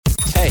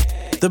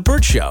Hey, The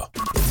Burt Show.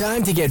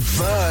 Time to get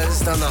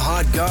buzzed on the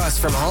hot goss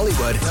from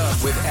Hollywood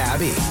with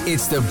Abby.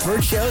 It's The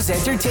Burt Show's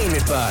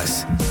entertainment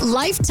buzz.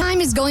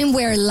 Lifetime is going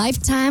where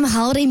Lifetime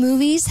holiday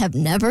movies have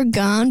never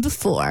gone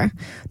before.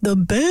 The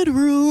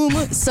bedroom.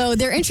 So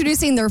they're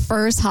introducing their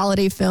first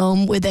holiday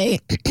film with a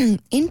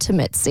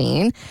intimate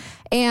scene.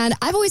 And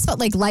I've always felt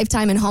like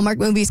Lifetime and Hallmark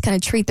movies kind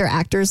of treat their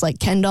actors like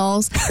Ken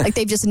dolls. Like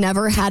they've just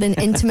never had an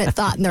intimate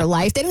thought in their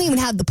life. They don't even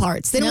have the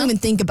parts. They don't even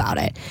think about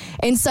it.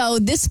 And so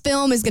this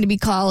film is going to be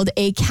called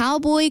A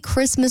Cowboy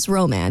Christmas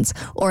Romance,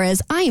 or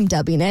as I am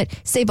dubbing it,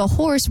 Save a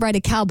Horse, Ride a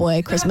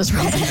Cowboy Christmas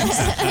Romance.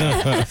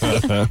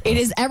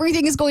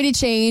 Everything is going to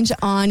change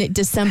on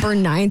December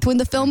 9th when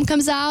the film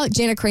comes out.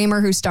 Jana Kramer,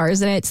 who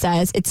stars in it,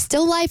 says it's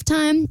still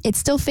Lifetime, it's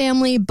still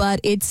family, but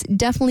it's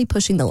definitely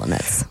pushing the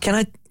limits. Can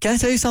I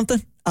tell you something?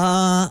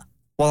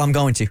 Well, I'm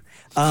going to.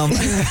 I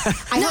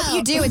hope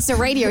you do. It's a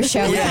radio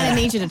show. We kind of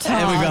need you to talk.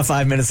 And we've got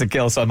 5 minutes to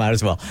kill, so I might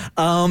as well.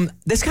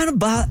 This kind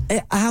of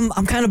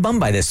I'm kind of bummed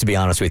by this, to be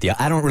honest with you.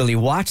 I don't really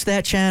watch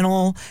that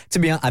channel. To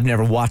be honest, I've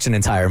never watched an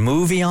entire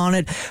movie on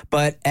it.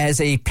 But as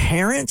a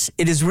parent,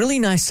 it is really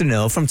nice to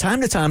know from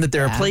time to time that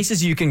there are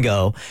places you can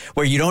go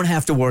where you don't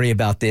have to worry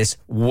about this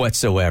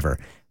whatsoever.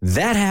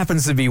 That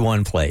happens to be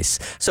one place.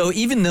 So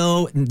even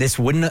though this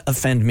wouldn't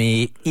offend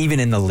me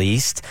even in the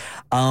least,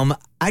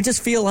 I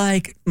just feel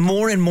like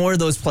more and more of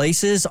those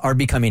places are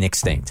becoming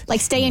extinct.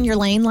 Like stay in your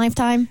lane,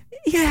 Lifetime?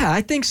 Yeah,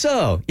 I think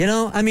so. You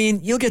know, I mean,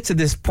 you'll get to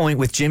this point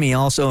with Jimmy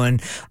also,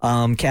 and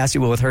Cassie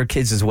will with her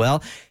kids as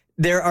well.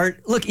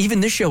 Look, even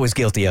this show is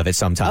guilty of it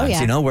sometimes,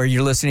 you know, where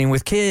you're listening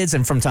with kids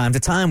and from time to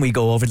time we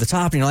go over the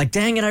top and you're like,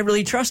 dang it, I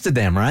really trusted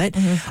them, right?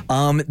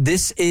 Mm-hmm.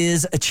 This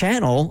is a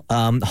channel,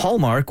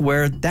 Hallmark,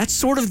 where that's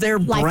sort of their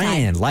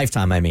brand.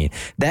 Lifetime, I mean.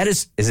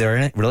 Is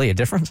there really a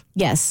difference?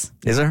 Yes.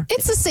 Is there?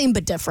 It's the same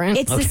but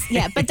different.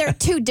 But they're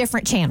two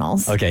different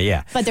channels. Okay,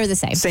 yeah. But they're the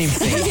same. Same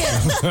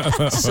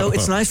thing. So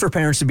it's nice for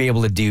parents to be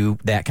able to do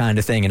that kind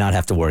of thing and not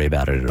have to worry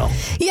about it at all.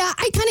 Yeah,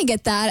 I kind of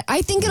get that.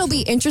 I think it'll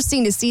be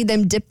interesting to see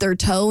them dip their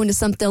toe into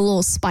something a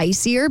little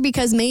spicier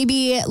because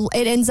maybe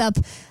it ends up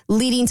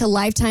leading to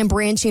Lifetime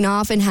branching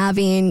off and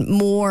having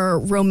more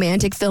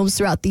romantic films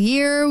throughout the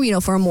year, you know,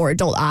 for a more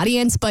adult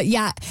audience. But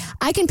yeah,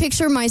 I can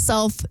picture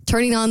myself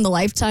turning on the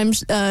Lifetime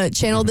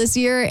channel this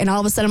year and all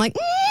of a sudden I'm like,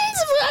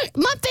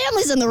 my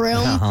family's in the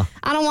room.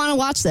 I don't want to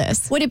watch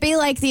this. Would it be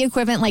like the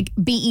equivalent like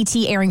BET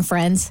airing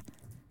Friends?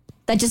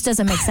 That just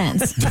doesn't make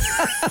sense.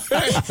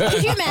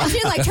 Could you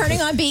imagine like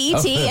turning on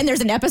BET and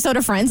there's an episode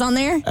of Friends on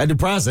there? I had to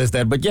process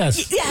that, but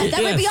yes. Yeah,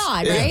 that would be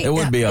odd, right? It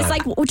would be odd. It's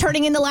like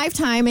turning into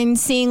Lifetime and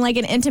seeing like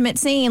an intimate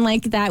scene,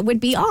 like that would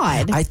be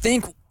odd. I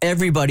think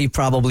everybody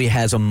probably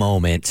has a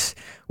moment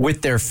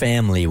with their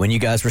family when you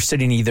guys were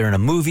sitting either in a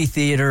movie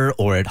theater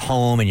or at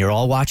home and you're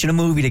all watching a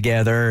movie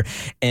together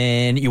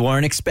and you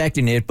weren't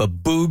expecting it, but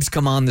boobs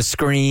come on the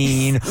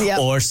screen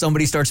or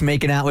somebody starts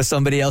making out with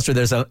somebody else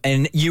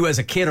and you as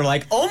a kid are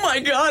like, oh my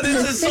God,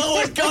 this is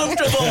so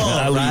uncomfortable.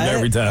 I leave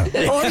every time.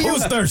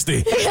 Who's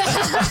thirsty?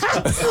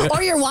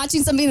 Or you're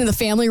watching something in the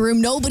family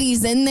room.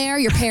 Nobody's in there.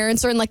 Your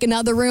parents are in like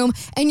another room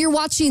and you're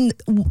watching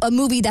a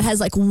movie that has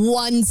like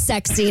one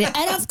sex scene.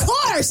 And of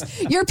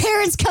course, your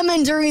parents come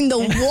in during the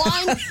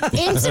one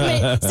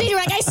intimate scene. You're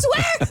like, I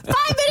swear, 5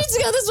 minutes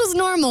ago this was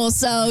normal.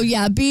 So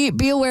yeah,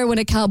 be aware when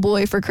a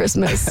cowboy for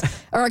Christmas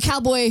or a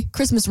cowboy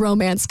Christmas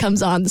romance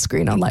comes on the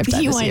screen on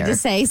Lifetime. You wanted to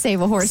say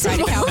Save a Horse, Ride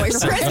a Cowboy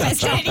for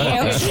Christmas, didn't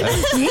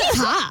you?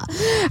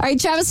 Yeehaw. All right,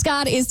 Travis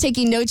Scott is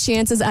taking no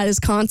chances at his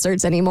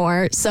concerts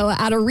anymore. So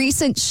at a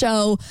recent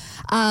show,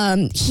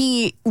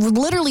 he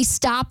literally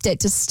stopped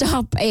it to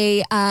stop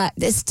a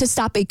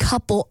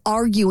couple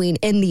arguing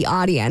in the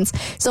audience.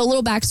 So a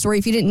little backstory,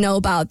 if you didn't know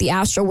about the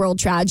Astroworld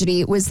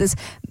tragedy, it was this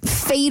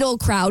fatal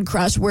crowd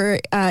crush where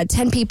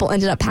 10 people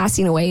ended up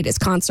passing away at his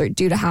concert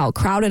due to how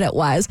crowded it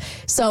was.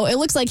 So it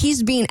looks like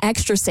he's being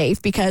extra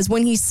safe because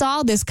when he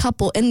saw this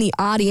couple in the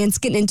audience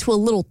getting into a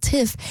little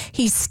tiff,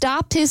 he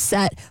stopped his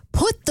set,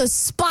 put the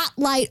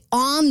spotlight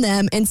on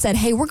them and said,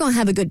 hey, we're going to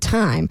have a good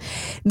time.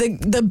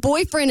 The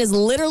boyfriend is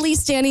literally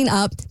standing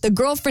up. The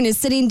girlfriend is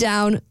sitting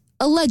down,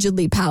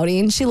 allegedly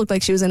pouting. She looked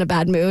like she was in a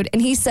bad mood.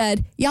 And he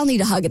said, y'all need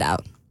to hug it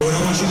out. What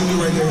I want you to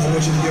do right there, I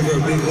want you to give her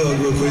a big hug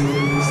real quick.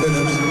 Stand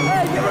up.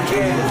 Hey, give her a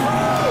kiss.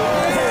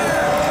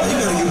 You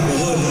gotta give him a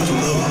hug like you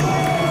love him.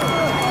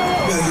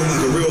 You gotta give him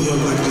like a real hug,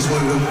 like just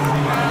one of them.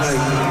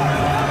 Like,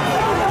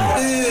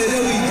 yeah,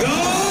 there we go.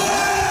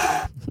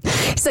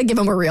 He said give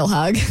him a real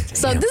hug.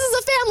 So this is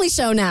a family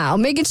show now,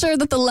 making sure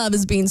that the love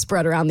is being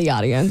spread around the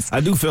audience. I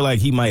do feel like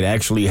he might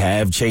actually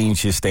have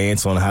changed his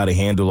stance on how to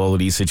handle all of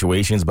these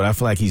situations, but I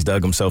feel like he's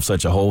dug himself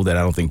such a hole that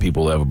I don't think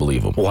people will ever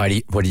believe him. Why do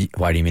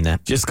you mean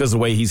that? Just because the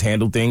way he's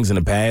handled things in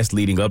the past,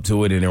 leading up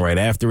to it and then right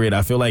after it,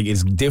 I feel like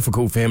it's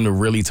difficult for him to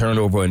really turn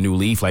over a new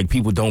leaf. Like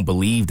people don't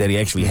believe that he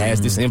actually has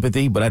this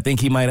empathy, but I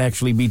think he might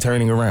actually be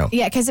turning around.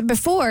 Yeah, because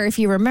before, if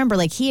you remember,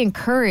 like he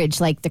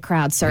encouraged like the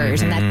crowd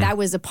surge, and that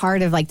was a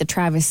part of like the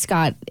Travis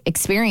Scott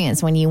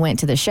experience when you went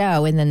to the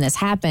show, and then this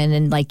happened,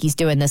 and like he's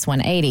doing this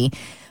 180.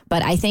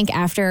 But I think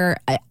after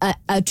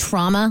a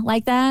trauma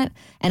like that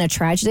and a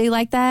tragedy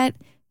like that,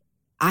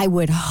 I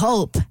would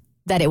hope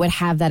that it would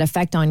have that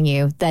effect on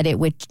you, that it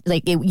would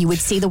you would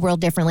see the world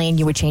differently and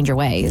you would change your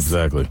ways.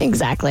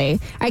 Exactly.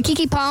 All right,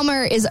 Keke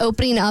Palmer is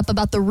opening up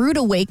about the rude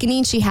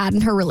awakening she had in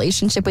her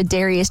relationship with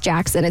Darius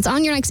Jackson. It's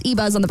on your next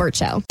eBuzz on The Burt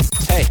Show.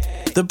 Hey,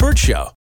 The Burt Show.